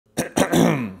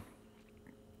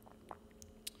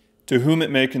To whom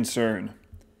it may concern,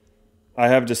 I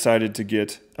have decided to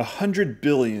get 100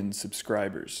 billion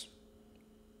subscribers.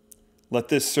 Let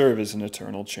this serve as an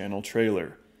eternal channel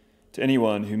trailer to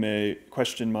anyone who may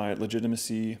question my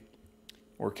legitimacy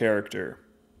or character.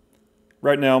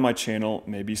 Right now, my channel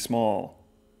may be small,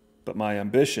 but my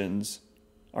ambitions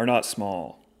are not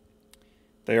small.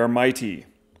 They are mighty,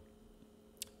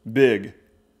 big,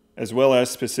 as well as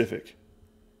specific.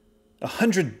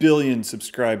 100 billion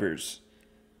subscribers,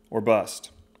 or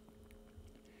bust.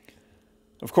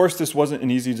 Of course, this wasn't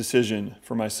an easy decision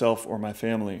for myself or my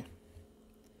family.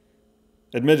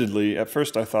 Admittedly, at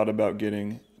first I thought about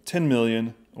getting 10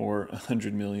 million or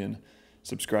 100 million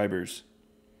subscribers.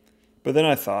 But then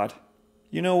I thought,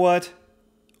 you know what?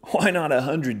 Why not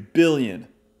 100 billion?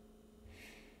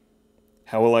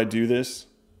 How will I do this?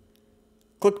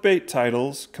 Clickbait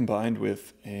titles combined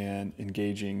with an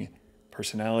engaging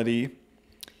personality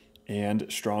and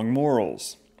strong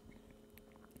morals.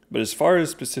 But as far as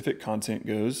specific content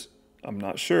goes, I'm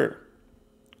not sure.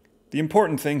 The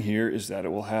important thing here is that it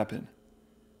will happen.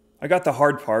 I got the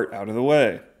hard part out of the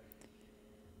way.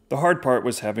 The hard part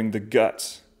was having the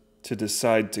guts to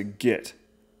decide to get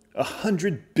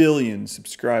 100 billion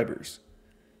subscribers.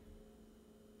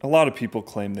 A lot of people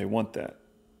claim they want that.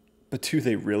 But do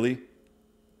they really?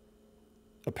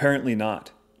 Apparently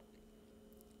not.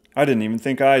 I didn't even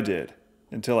think I did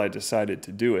until I decided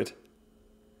to do it.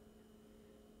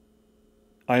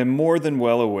 I am more than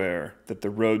well aware that the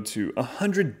road to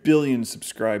 100 billion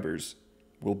subscribers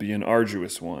will be an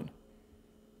arduous one.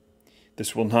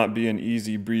 This will not be an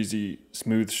easy breezy,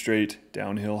 smooth, straight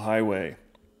downhill highway.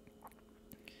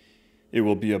 It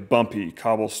will be a bumpy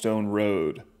cobblestone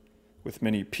road with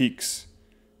many peaks,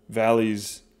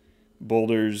 valleys,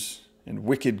 boulders, and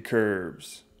wicked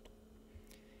curves.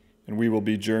 And we will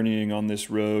be journeying on this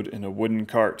road in a wooden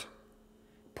cart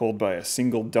pulled by a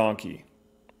single donkey.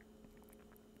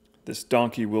 This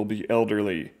donkey will be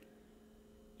elderly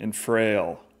and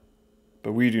frail,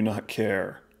 but we do not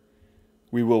care.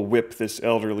 We will whip this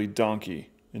elderly donkey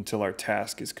until our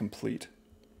task is complete.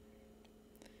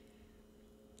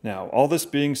 Now, all this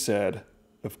being said,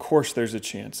 of course there's a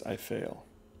chance I fail.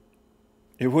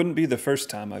 It wouldn't be the first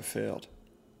time I've failed.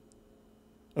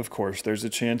 Of course, there's a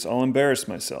chance I'll embarrass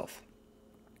myself.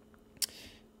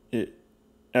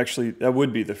 Actually, that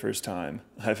would be the first time.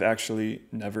 I've actually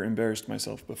never embarrassed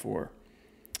myself before.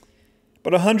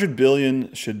 But 100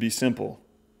 billion should be simple.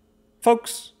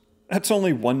 Folks, that's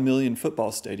only 1 million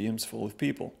football stadiums full of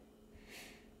people.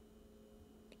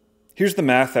 Here's the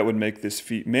math that would make this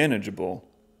feat manageable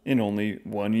in only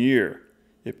 1 year.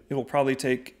 It will probably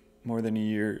take more than a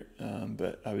year,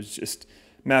 but I was just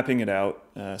mapping it out.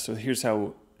 So here's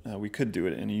how we could do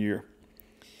it in a year.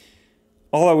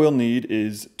 All I will need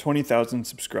is 20,000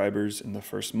 subscribers in the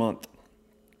first month.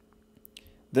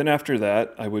 Then after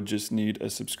that, I would just need a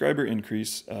subscriber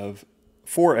increase of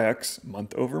 4x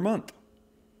month over month.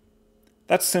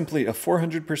 That's simply a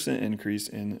 400% increase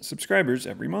in subscribers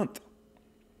every month.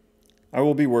 I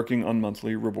will be working on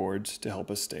monthly rewards to help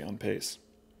us stay on pace.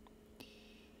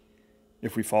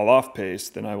 If we fall off pace,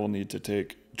 then I will need to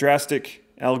take drastic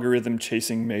algorithm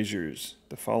chasing measures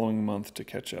the following month to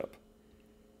catch up.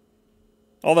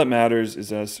 All that matters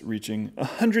is us reaching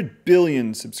 100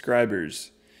 billion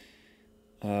subscribers,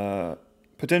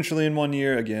 potentially in 1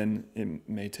 year. Again, it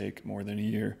may take more than a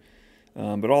year.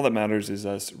 But all that matters is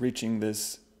us reaching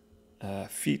this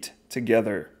feat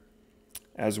together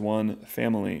as one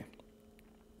family.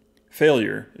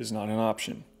 Failure is not an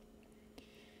option.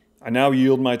 I now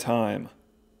yield my time.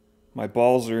 My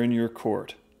balls are in your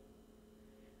court.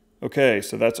 Okay,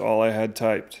 so that's all I had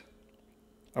typed.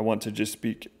 I want to just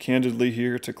speak candidly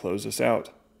here to close us out.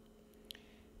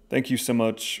 Thank you so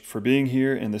much for being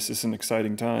here, and this is an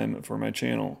exciting time for my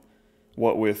channel,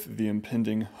 what with the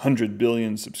impending 100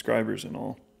 billion subscribers and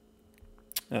all.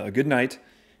 Good night,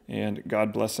 and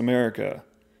God bless America,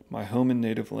 my home and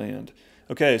native land.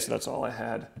 Okay, so that's all I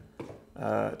had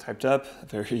typed up.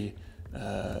 Very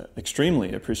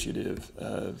extremely appreciative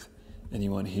of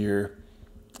anyone here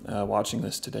watching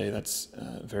this today. That's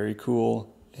very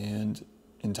cool and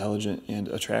intelligent and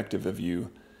attractive of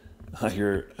you.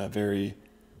 You're a very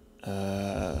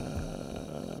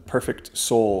perfect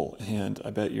soul, and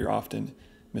I bet you're often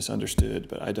misunderstood,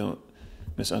 but I don't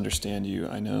misunderstand you.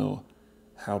 I know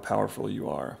how powerful you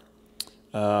are.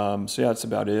 So yeah, that's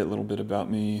about it. A little bit about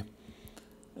me.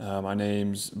 My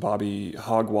name's Bobby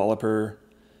Hogwalloper.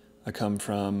 I come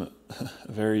from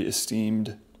a very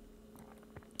esteemed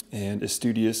and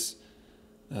studious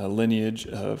lineage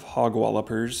of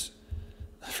hogwallopers.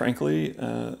 Frankly,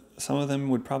 some of them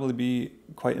would probably be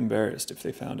quite embarrassed if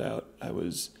they found out I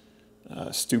was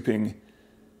stooping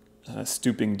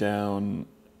down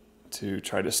to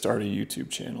try to start a YouTube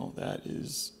channel. That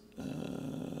is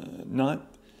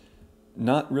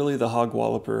not really the hog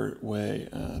walloper way,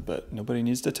 but nobody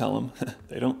needs to tell them.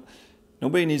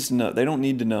 Nobody needs to know. They don't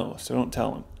need to know, so don't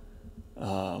tell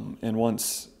them. And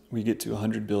once we get to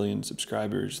 100 billion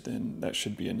subscribers, then that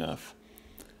should be enough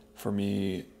for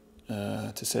me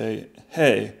to say,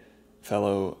 hey,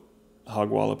 fellow hog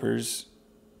wallopers,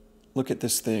 look at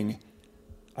this thing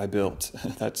I built.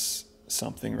 That's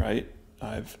something, right?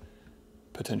 I've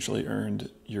potentially earned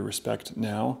your respect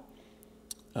now.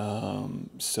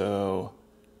 So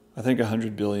I think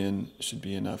 100 billion should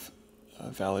be enough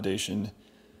validation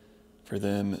for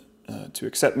them to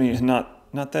accept me. And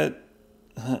not that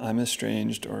I'm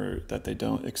estranged or that they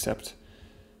don't accept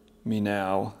me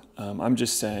now. I'm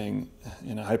just saying,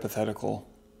 in a hypothetical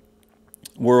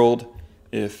world,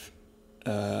 if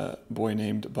a boy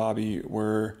named Bobby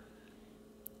were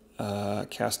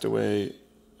cast away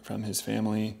from his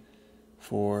family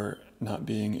for not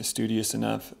being studious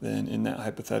enough, then in that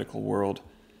hypothetical world,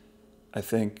 I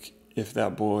think if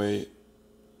that boy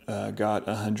got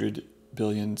 100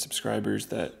 billion subscribers,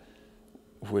 that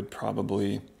would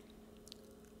probably,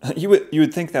 you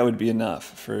would think that would be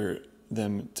enough for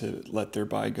them to let their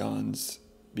bygones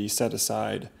be set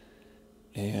aside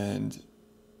and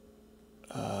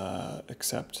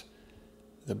accept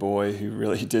the boy who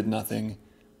really did nothing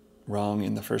wrong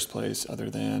in the first place, other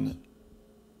than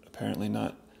apparently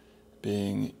not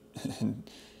being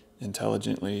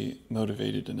intelligently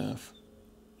motivated enough.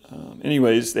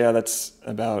 Anyways, yeah, that's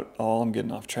about all. I'm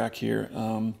getting off track here.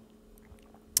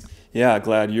 Yeah,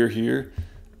 glad you're here.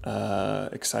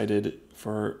 Excited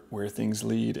for where things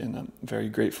lead, and I'm very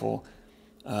grateful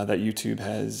that YouTube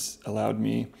has allowed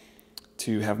me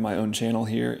to have my own channel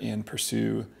here and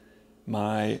pursue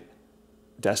my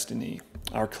destiny,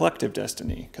 our collective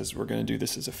destiny, because we're going to do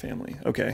this as a family. Okay.